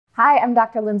Hi, I'm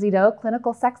Dr. Lindsay Doe,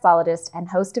 clinical sexologist and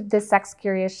host of this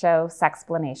sex-curious show,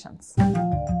 Sexplanations.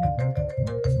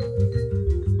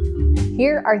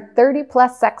 Here are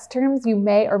 30-plus sex terms you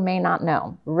may or may not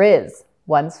know. Rizz,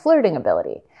 one's flirting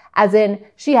ability. As in,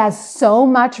 she has so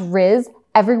much Rizz,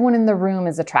 everyone in the room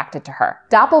is attracted to her.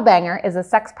 Dopplebanger is a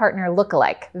sex partner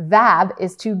lookalike. Vab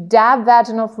is to dab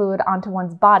vaginal fluid onto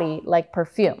one's body like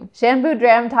perfume. Shanbu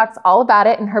Dram talks all about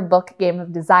it in her book Game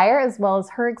of Desire, as well as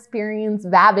her experience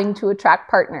vabbing to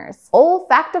attract partners.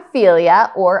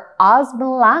 Olfactophilia, or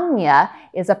Osmolagnia,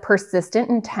 is a persistent,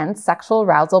 intense sexual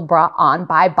arousal brought on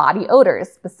by body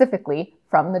odors, specifically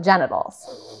from the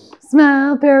genitals.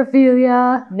 Smell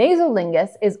paraphilia. Nasolingus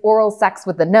is oral sex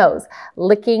with the nose,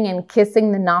 licking and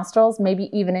kissing the nostrils, maybe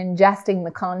even ingesting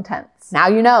the contents. Now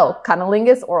you know,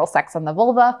 Cunnilingus, oral sex on the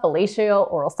vulva, Fellatio,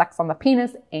 oral sex on the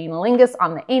penis, Anilingus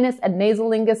on the anus, and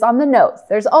Nasolingus on the nose.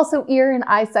 There's also ear and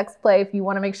eye sex play if you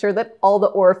want to make sure that all the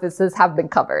orifices have been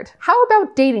covered. How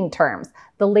about dating terms?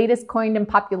 The latest coined and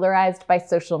popularized by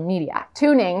social media.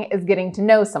 Tuning is getting to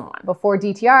know someone. Before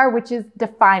DTR, which is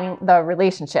defining the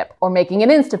relationship, or making an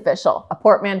Instafficial, a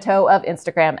portmanteau of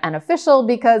Instagram and official,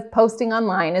 because posting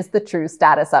online is the true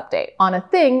status update. On a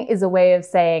thing is a way of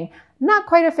saying, not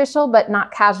quite official, but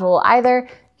not casual either.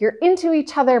 You're into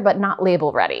each other, but not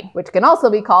label ready, which can also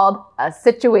be called a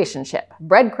situationship.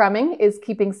 Breadcrumbing is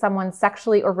keeping someone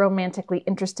sexually or romantically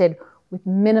interested with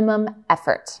minimum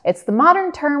effort. It's the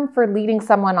modern term for leading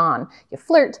someone on. You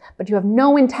flirt, but you have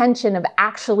no intention of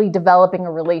actually developing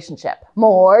a relationship.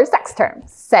 More sex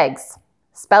terms. Seggs,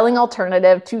 spelling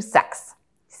alternative to sex.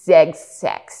 Seggs,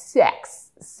 sex,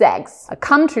 sex, Seggs. A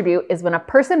cum tribute is when a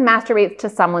person masturbates to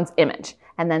someone's image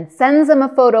and then sends them a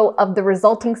photo of the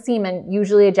resulting semen,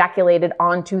 usually ejaculated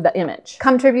onto the image.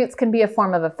 Cum tributes can be a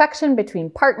form of affection between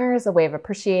partners, a way of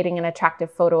appreciating an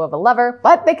attractive photo of a lover,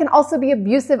 but they can also be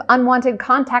abusive, unwanted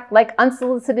contact like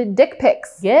unsolicited dick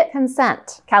pics. Get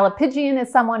consent. Callipygian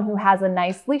is someone who has a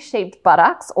nicely shaped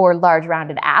buttocks or large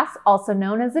rounded ass, also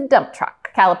known as a dump truck.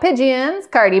 Callipygians,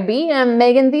 Cardi B, and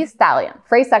Megan Thee Stallion.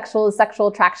 Fraysexual is sexual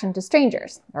attraction to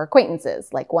strangers or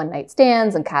acquaintances, like one-night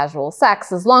stands and casual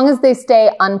sex, as long as they stay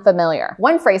unfamiliar.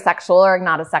 One Fraysexual or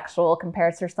Ignotasexual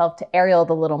compares herself to Ariel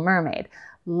the Little Mermaid,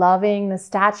 loving the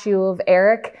statue of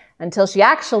Eric until she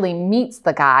actually meets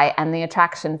the guy and the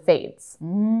attraction fades.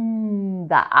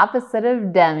 The opposite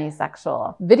of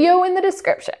demisexual. Video in the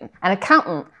description. An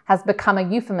accountant has become a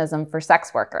euphemism for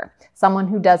sex worker. Someone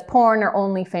who does porn or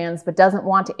OnlyFans but doesn't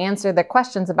want to answer their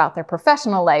questions about their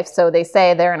professional life, so they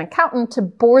say they're an accountant to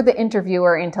bore the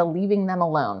interviewer into leaving them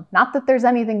alone. Not that there's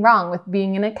anything wrong with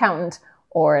being an accountant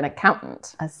or an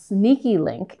accountant. A sneaky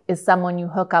link is someone you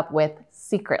hook up with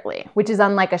secretly, which is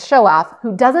unlike a show-off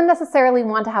who doesn't necessarily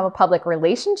want to have a public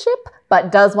relationship, but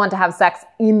does want to have sex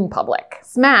in public.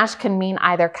 Smash can mean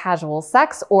either casual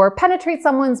sex or penetrate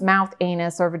someone's mouth,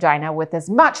 anus, or vagina with as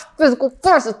much physical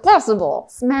force as possible.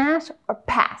 Smash or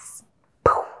pass.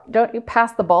 Don't you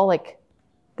pass the ball like,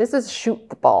 this is shoot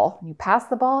the ball. You pass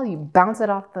the ball, you bounce it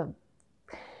off the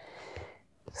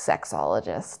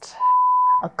sexologist.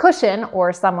 A cushion,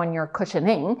 or someone you're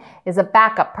cushioning, is a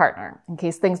backup partner in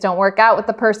case things don't work out with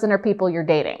the person or people you're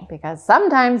dating. Because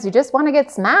sometimes you just want to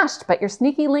get smashed, but your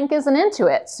sneaky link isn't into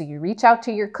it. So you reach out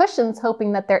to your cushions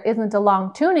hoping that there isn't a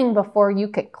long tuning before you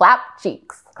could clap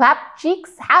cheeks. Clap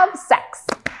cheeks, have sex.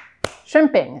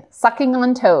 Shrimping, sucking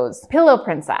on toes. Pillow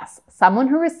princess, someone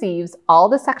who receives all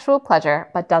the sexual pleasure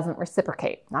but doesn't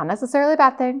reciprocate. Not necessarily a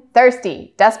bad thing.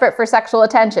 Thirsty, desperate for sexual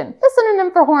attention. A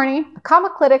synonym for horny.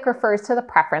 Acomoclitic refers to the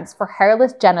preference for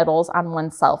hairless genitals on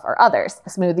oneself or others. A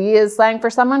smoothie is slang for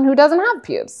someone who doesn't have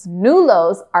pubes.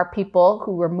 Nullos are people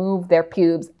who remove their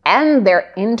pubes and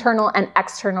their internal and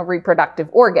external reproductive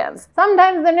organs.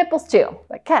 Sometimes their nipples too,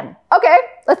 but Ken. Okay,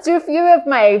 let's do a few of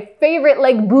my favorite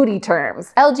leg booty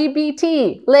terms.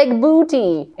 LGBT, leg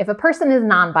booty. If a person is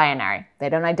non-binary, they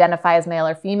don't identify as male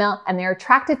or female, and they're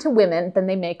attracted to women, then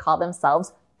they may call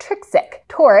themselves Trixic.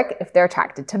 Toric if they're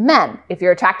attracted to men. If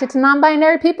you're attracted to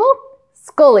non-binary people,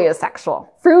 Skoliosexual.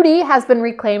 Fruity has been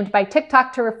reclaimed by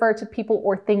TikTok to refer to people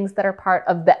or things that are part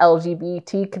of the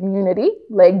LGBT community,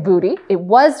 leg booty. It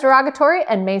was derogatory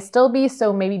and may still be,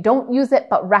 so maybe don't use it,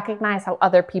 but recognize how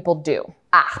other people do.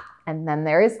 And then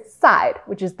there is side,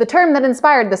 which is the term that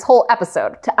inspired this whole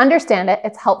episode. To understand it,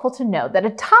 it's helpful to know that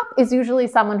a top is usually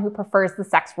someone who prefers the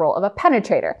sex role of a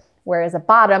penetrator, whereas a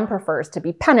bottom prefers to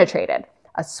be penetrated.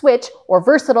 A switch or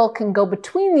versatile can go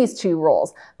between these two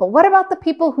roles. But what about the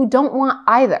people who don't want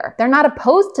either? They're not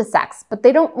opposed to sex, but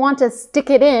they don't want to stick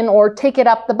it in or take it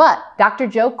up the butt. Dr.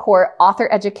 Joe Court, author,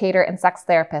 educator, and sex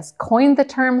therapist, coined the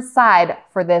term side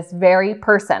for this very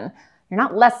person. You're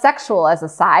not less sexual as a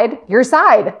side. You're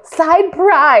side. Side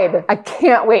pride. I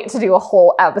can't wait to do a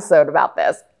whole episode about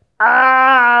this.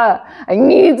 I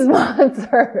need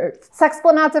sponsors.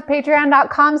 Sexplanats of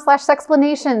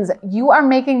patreon.com/sexplanations. You are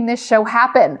making this show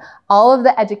happen. All of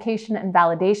the education and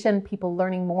validation, people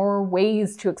learning more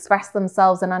ways to express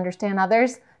themselves and understand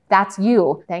others, that's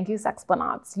you. Thank you,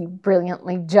 Sexplanats, you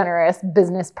brilliantly generous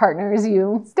business partners,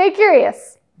 you. Stay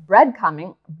curious.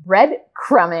 Breadcrumbing.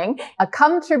 A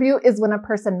cum tribute is when a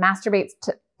person masturbates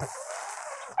to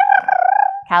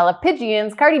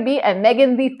Callipygians, Cardi B, and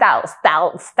Megan Thee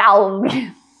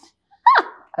Stallion.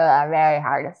 Very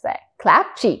hard to say.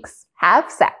 Clap cheeks. Have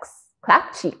sex.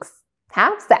 Clap cheeks.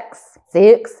 Have sex.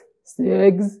 Seggs.